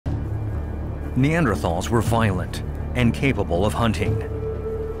Neanderthals were violent and capable of hunting.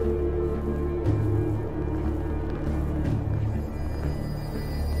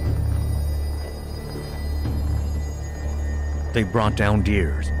 They brought down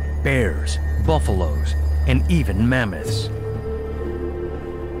deers, bears, buffaloes, and even mammoths.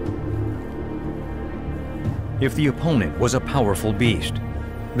 If the opponent was a powerful beast,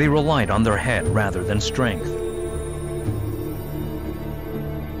 they relied on their head rather than strength.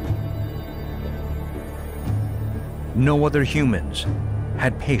 No other humans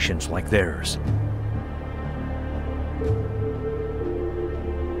had patience like theirs.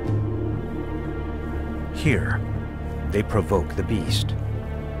 Here, they provoke the beast.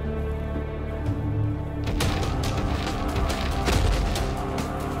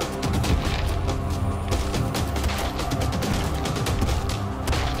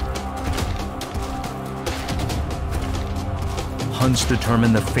 Hunts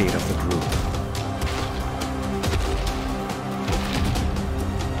determine the fate of the group.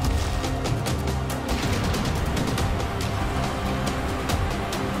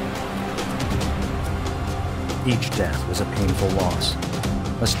 Each death was a painful loss,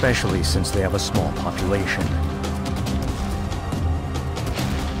 especially since they have a small population.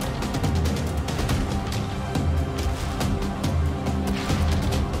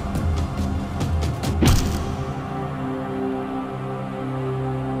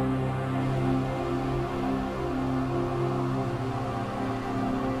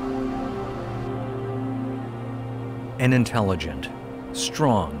 An intelligent,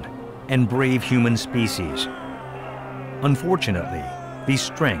 strong, and brave human species. Unfortunately, these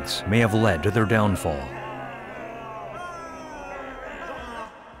strengths may have led to their downfall.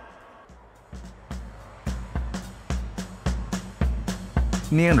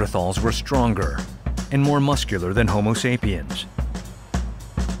 Neanderthals were stronger and more muscular than Homo sapiens.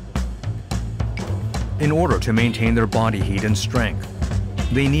 In order to maintain their body heat and strength,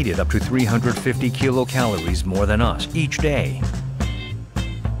 they needed up to 350 kilocalories more than us each day.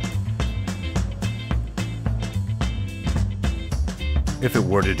 If it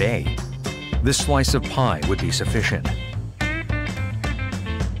were today, this slice of pie would be sufficient.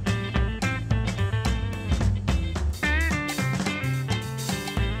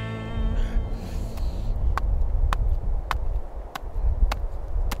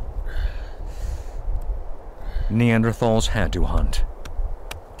 Neanderthals had to hunt.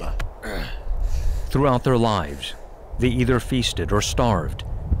 Throughout their lives, they either feasted or starved,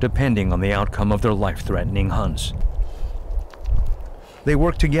 depending on the outcome of their life-threatening hunts. They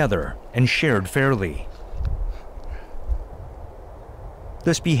worked together and shared fairly.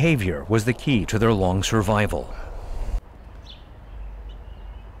 This behavior was the key to their long survival.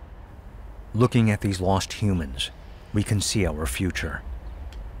 Looking at these lost humans, we can see our future.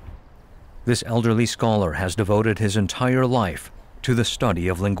 This elderly scholar has devoted his entire life to the study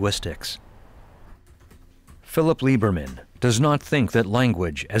of linguistics. Philip Lieberman does not think that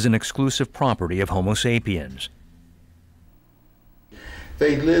language is an exclusive property of Homo sapiens.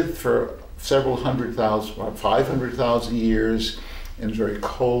 They lived for several 500,000 years in very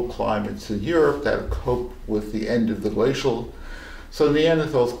cold climates in Europe that coped with the end of the glacial. So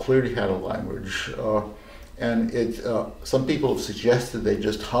Neanderthals clearly had a language. And some people have suggested they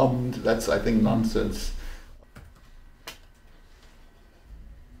just hummed. That's, I think, nonsense.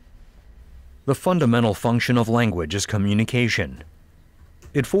 The fundamental function of language is communication.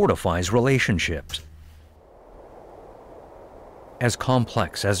 It fortifies relationships. As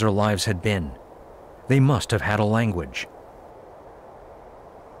complex as their lives had been, they must have had a language.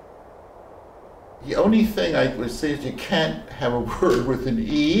 The only thing I would say is you can't have a word with an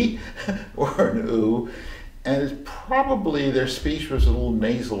E or an U, and it's probably their speech was a little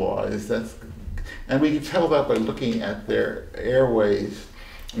nasalized. And we can tell that by looking at their airways.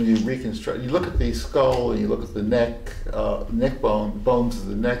 When you reconstruct, you look at the skull and you look at the neck bones of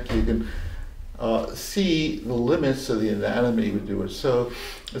the neck, you can see the limits of the anatomy would do it. So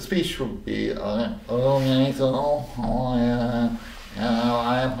the speech would be, okay.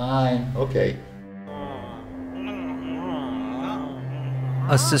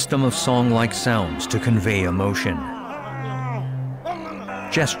 A system of song-like sounds to convey emotion.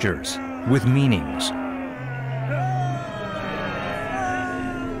 Gestures with meanings.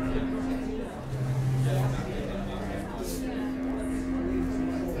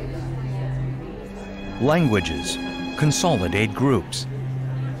 Languages consolidate groups.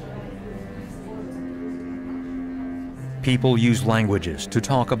 People use languages to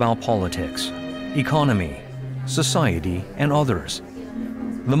talk about politics, economy, society, and others.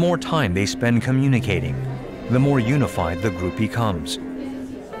 The more time they spend communicating, the more unified the group becomes.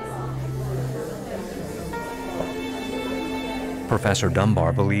 Professor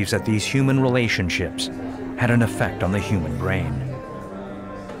Dunbar believes that these human relationships had an effect on the human brain.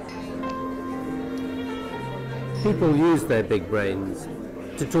 People use their big brains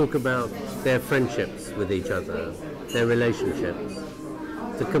to talk about their friendships with each other, their relationships,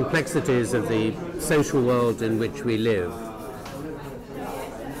 the complexities of the social world in which we live.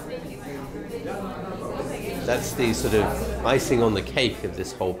 That's the sort of icing on the cake of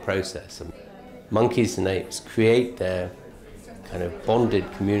this whole process. Monkeys and apes create their kind of bonded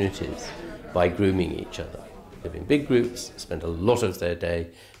communities by grooming each other. Live in big groups, spend a lot of their day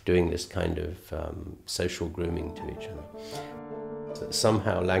doing this kind of social grooming to each other. So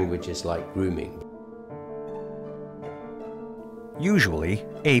somehow language is like grooming. Usually,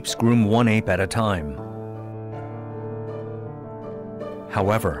 apes groom one ape at a time.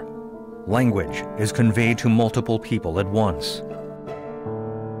 However, language is conveyed to multiple people at once.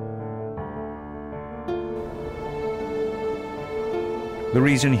 The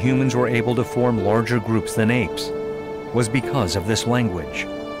reason humans were able to form larger groups than apes was because of this language.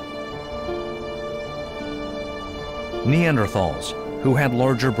 Neanderthals, who had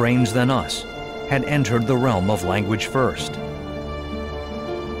larger brains than us, had entered the realm of language first.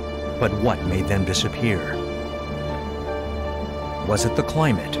 But what made them disappear? Was it the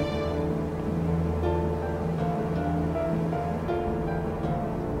climate?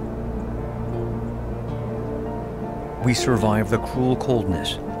 We survived the cruel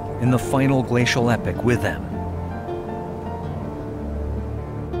coldness in the final glacial epoch with them.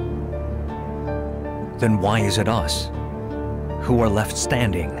 Then why is it us who are left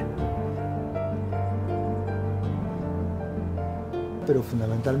standing? Pero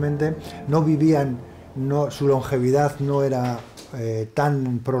fundamentalmente no vivían, su longevidad no era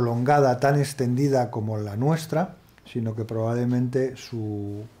tan prolongada, tan extendida como la nuestra, sino que probablemente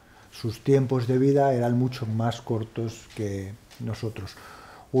sus tiempos de vida eran mucho más cortos que nosotros.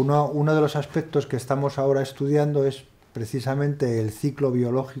 Uno de los aspectos que estamos ahora estudiando es precisamente el ciclo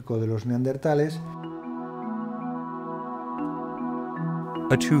biológico de los neandertales.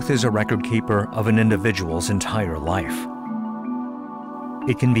 A tooth is a record keeper of an individual's entire life.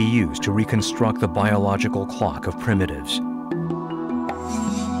 It can be used to reconstruct the biological clock of primitives.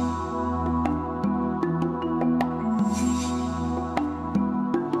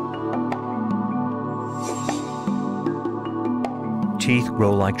 Teeth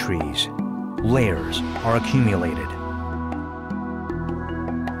grow like trees. Layers are accumulated.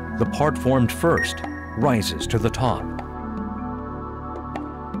 The part formed first rises to the top.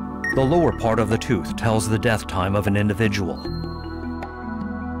 The lower part of the tooth tells the death time of an individual.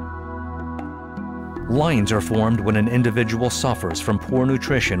 Lines are formed when an individual suffers from poor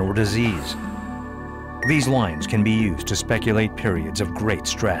nutrition or disease. These lines can be used to speculate periods of great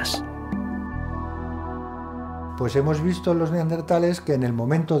stress. Pues hemos visto en los neandertales que en el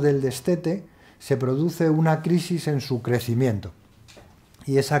momento del destete se produce una crisis en su crecimiento.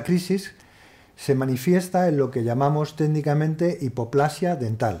 Y esa crisis se manifiesta en lo que llamamos técnicamente hipoplasia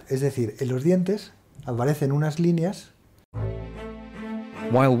dental. Es decir, en los dientes aparecen unas líneas.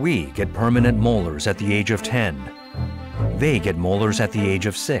 While we get permanent molars at the age of 10, they get molars at the age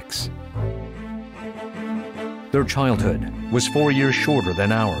of 6. Their childhood was 4 years shorter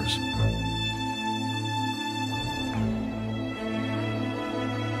than ours.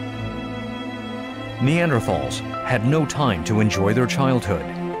 Neanderthals had no time to enjoy their childhood.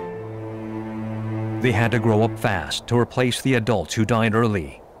 They had to grow up fast to replace the adults who died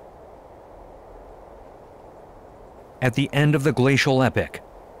early. At the end of the glacial epoch,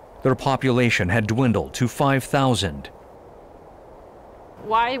 their population had dwindled to 5,000.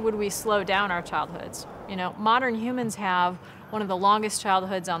 Why would we slow down our childhoods? You know, modern humans have one of the longest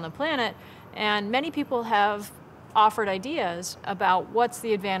childhoods on the planet, and many people have offered ideas about what's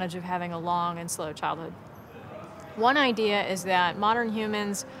the advantage of having a long and slow childhood. One idea is that modern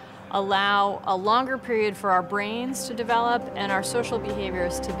humans allow a longer period for our brains to develop and our social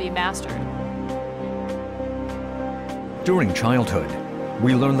behaviors to be mastered. During childhood,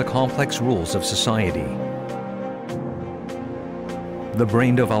 we learn the complex rules of society. The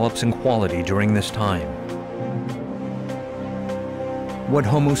brain develops in quality during this time. What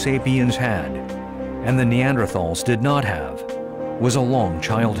Homo sapiens had, and the Neanderthals did not have, was a long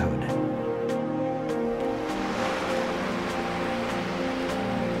childhood.